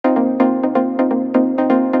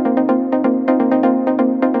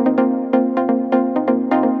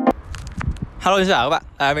Hello xin chào các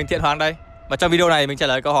bạn, mình Thiện Hoàng đây. Và trong video này mình trả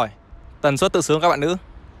lời câu hỏi tần suất tự sướng các bạn nữ.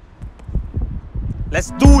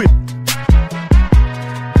 Let's do it!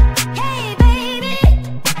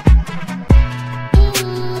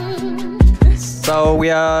 So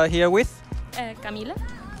we are here with Camila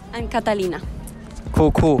and Catalina.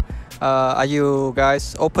 Cool. Are you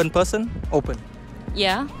guys open person? Open.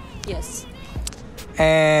 Yeah. Yes.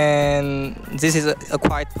 And this is a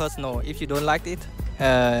quite personal if you don't like it.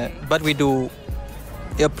 But we do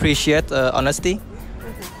appreciate honesty.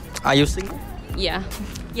 Are you single? Yeah.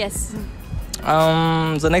 Yes.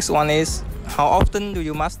 The next one is, how often do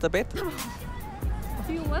you masturbate?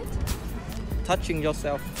 Do you what? Touching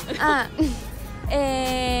yourself.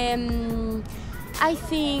 I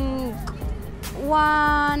think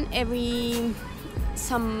one every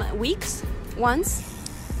some weeks. Once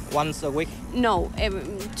Once a week? No, every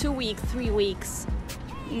 2 weeks, 3 weeks.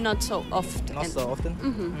 Not so often. Not so often?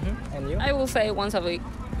 And you? I will say once a week.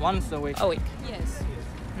 Once a week. A week. Yes.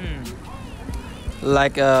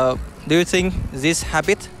 Like, do you think this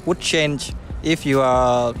habit would change if you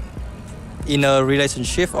are in a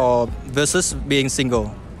relationship or versus being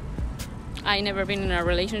single? I never been in a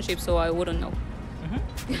relationship, so I wouldn't know.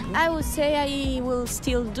 I would say I will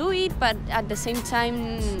still do it, but at the same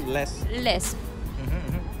time less.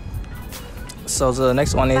 So the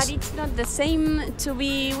next one is... But it's not the same to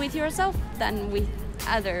be with yourself than with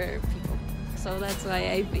other people. So that's why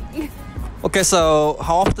I think. Okay, so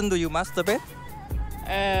how often do you masturbate?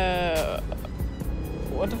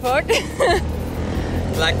 What the fuck?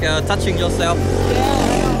 Like touching yourself?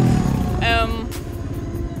 Yeah.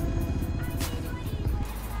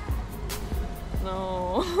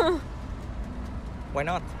 No. Why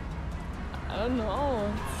not? I don't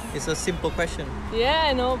know. It's a simple question. Yeah,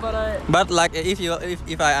 I know, but But like,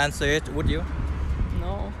 if I answer it, would you?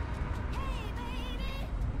 no.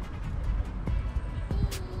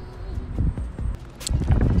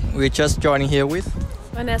 We're just joining here with,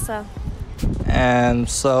 Vanessa. and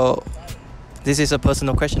so this is a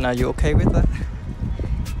personal question. Are you okay with that?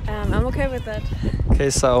 I'm okay with that. Okay,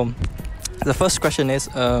 so the first question is,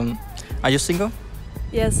 are you single?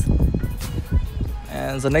 Yes.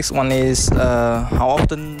 And the next one is, how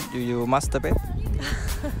often do you masturbate?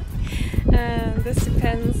 This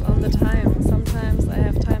depends on the time. Sometimes I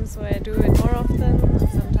have times where I do it more often, and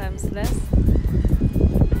sometimes less.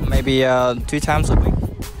 Maybe 3 times a week,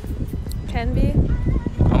 Can be,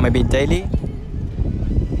 or maybe daily.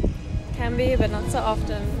 but not so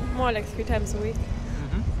often. More like 3 times a week.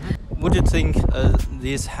 Would you think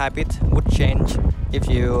this habit would change if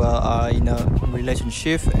you are in a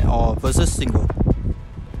relationship or versus single?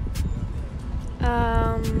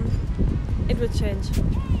 It would change.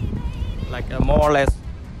 Like more or less.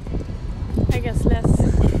 I guess less.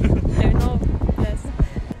 I don't know, less.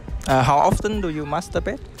 How often do you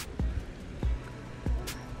masturbate?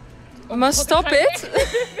 Must stop it?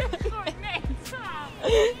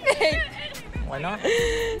 Why not?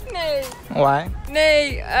 Nee. Why?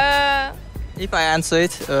 Nee, If I answer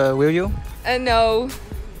it, will you? no.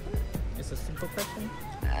 It's a simple question.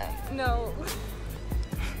 No.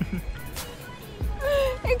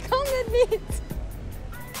 Ik kan het niet.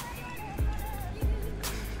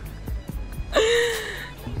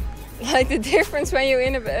 Like the difference when you're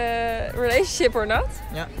in a relationship or not?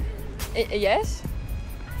 Yeah. Yes.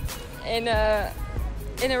 In a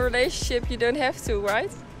relationship you don't have to,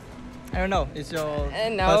 right? I don't know. It's your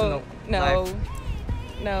No. personal No. life.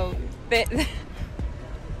 No.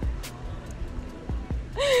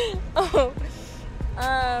 Oh.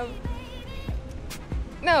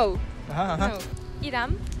 No. No.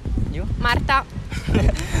 Iram. You? Marta.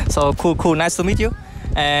 So cool. Nice to meet you.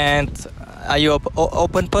 And are you an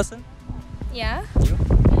open person? Yeah. You?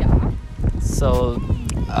 Yeah. So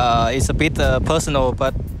it's a bit personal,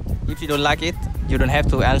 but if you don't like it, you don't have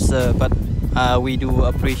to answer. But we do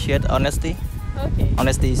appreciate honesty. Okay.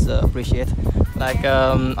 Honesty is appreciated. Like,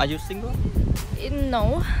 are you single?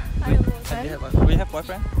 No. Do you have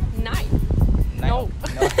boyfriend? No.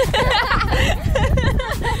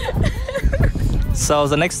 So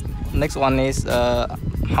the next one is,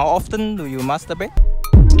 how often do you masturbate?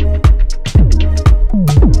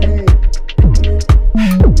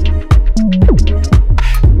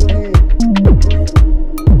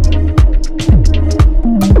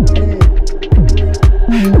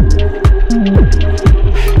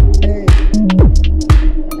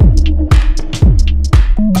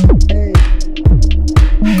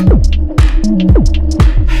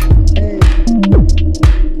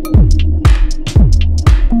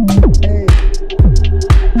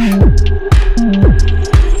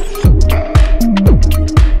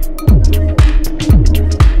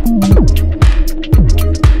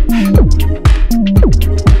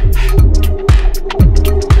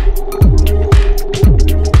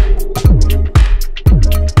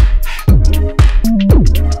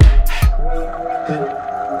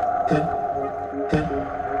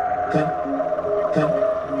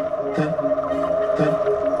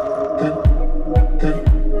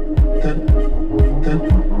 So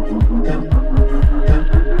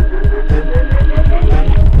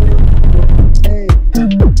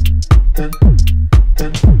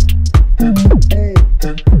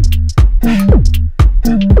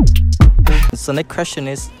next question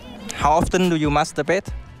is, how often do you masturbate?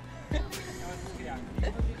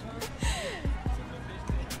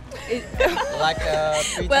 Like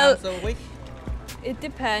 3 Well, times a week? It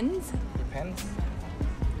depends. Depends.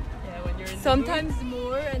 Yeah, when you're in sometimes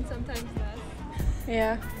more and sometimes less.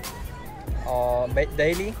 Yeah. Or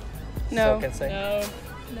daily? No. So can say. No,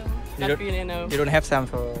 You not don't- really. No, You don't have time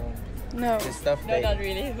for No. this stuff? no, daily? not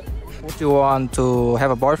really. Would you want to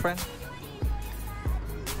have a boyfriend?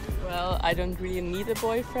 Well, I don't really need a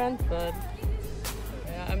boyfriend, but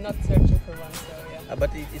yeah, I'm not searching for one. So yeah.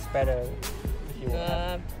 But it's better if you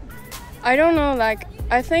have. I don't know, like,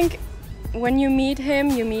 I think when you meet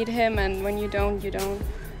him, and when you don't, you don't.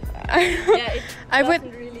 Yeah, it I would-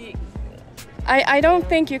 doesn't really. I don't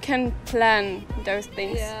think you can plan those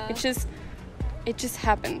things. Yeah. It just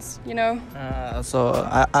happens, you know? So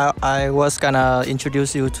I was gonna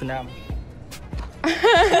introduce you to Nam.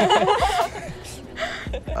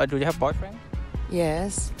 Do you have boyfriend?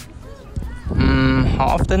 Yes. How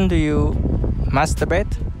often do you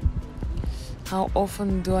masturbate? How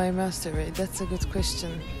often do I masturbate? That's a good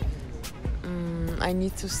question. I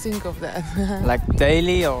need to think of that. Like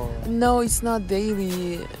daily or? No, it's not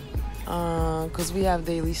daily, because we have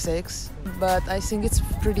daily sex. But I think it's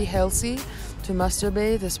pretty healthy to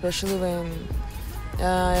masturbate, especially when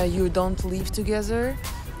you don't live together.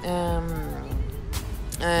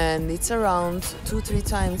 And it's around 2-3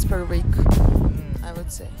 times per week, I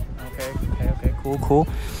would say. Okay, cool.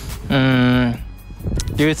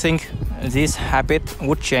 Do you think this habit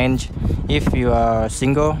would change if you are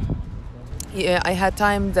single? Yeah, I had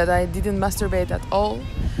time that I didn't masturbate at all.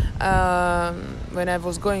 When I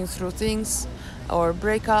was going through things or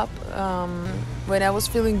break up, when I was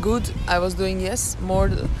feeling good, I was doing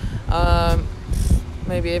more,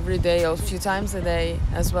 maybe every day or a few times a day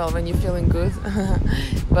as well when you're feeling good.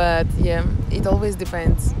 But yeah, it always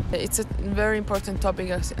depends. It's a very important topic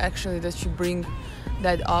actually that you bring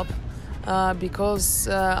that up, because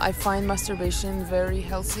I find masturbation very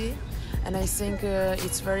healthy, and I think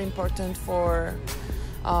it's very important for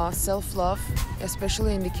self-love,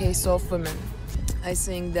 especially in the case of women. I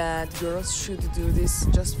think that girls should do this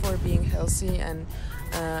just for being healthy and,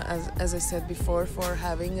 as I said before, for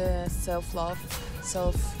having a self-love,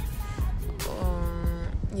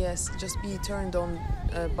 just be turned on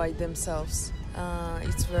by themselves.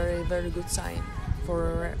 It's very, very good sign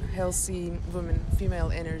for healthy women,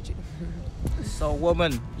 female energy. So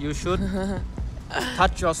woman, you should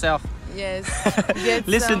touch yourself. Yes.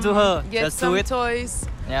 Listen to her. Get Just some do it. toys.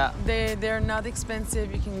 Yeah. They're not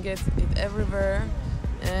expensive. You can get it everywhere,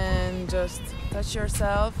 and just touch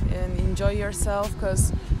yourself and enjoy yourself.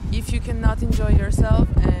 Because if you cannot enjoy yourself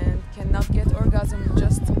and cannot get orgasm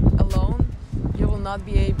just alone, you will not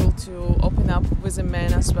be able to open up with a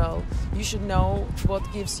man as well. You should know what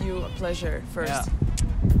gives you a pleasure first. Yeah.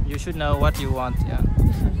 You should know what you want. Yeah.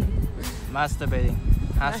 Masturbating.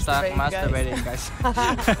 Hashtag masturbating, guys.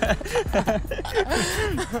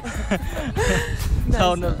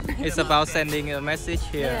 So no, it's about sending a message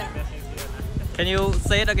here. Yeah. Can you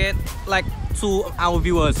say it again, like to our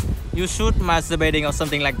viewers? You should masturbating or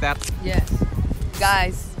something like that. Yes.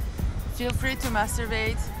 Guys, feel free to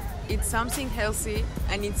masturbate. It's something healthy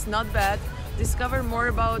and it's not bad. Discover more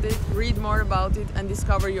about it, read more about it, and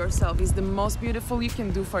discover yourself. It's the most beautiful you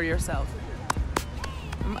can do for yourself.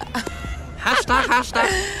 Hashtag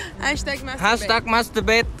masturbate. hashtag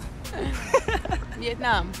masturbate.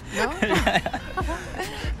 Vietnam. No?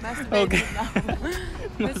 Masturbate Okay. Vietnam.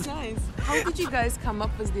 That's nice. How did you guys come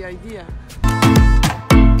up with the idea?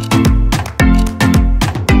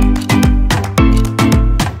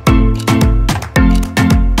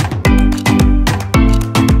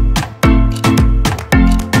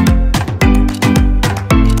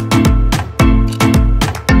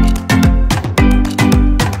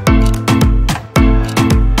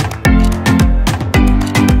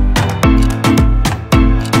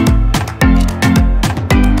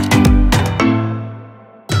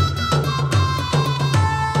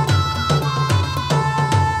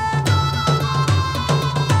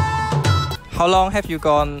 How long have you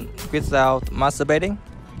gone without masturbating?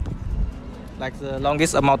 Like the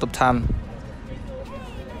longest amount of time?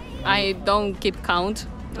 I don't keep count.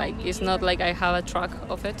 Like it's not like I have a track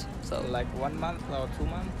of it. So Like 1 month or 2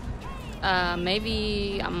 months?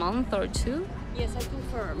 maybe a month or two. Yes, I think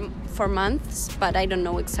for months, but I don't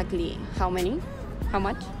know exactly how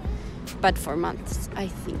much. But for months, I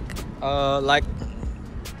think. Like,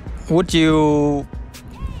 would you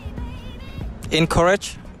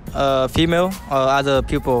encourage female or other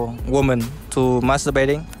people, women, to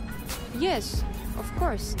masturbating? Yes, of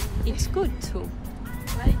course. It's good too.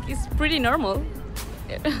 Like, it's pretty normal.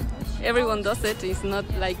 Everyone does it. It's not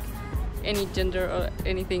like any gender or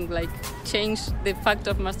anything like change the fact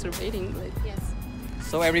of masturbating. Like, yes.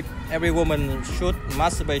 So every woman should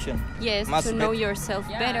masturbation. Yes, Masturbate. To know yourself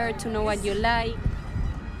better, to know what you like,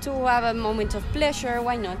 to have a moment of pleasure.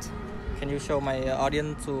 Why not? Can you show my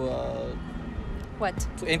audience to What?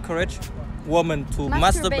 to encourage women to Masturbate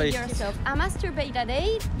masturbate? yourself. A masturbate a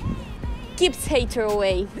day keeps hater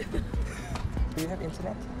away. Do you have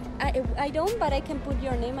internet? I don't, but I can put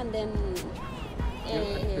your name and then.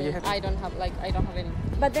 Do you have I don't have any.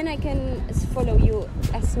 But then I can follow you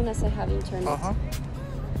as soon as I have internet.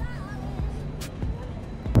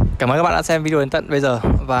 Cảm ơn các bạn đã xem video đến tận bây giờ.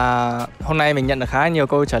 Và hôm nay mình nhận được khá nhiều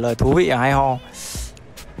câu trả lời thú vị và hay ho.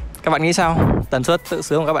 Các bạn nghĩ sao? Tần suất tự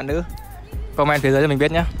sướng của các bạn nữ? Comment phía dưới cho mình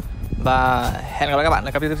biết nhé. Và hẹn gặp lại các bạn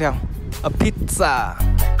ở các video tiếp theo. A pizza.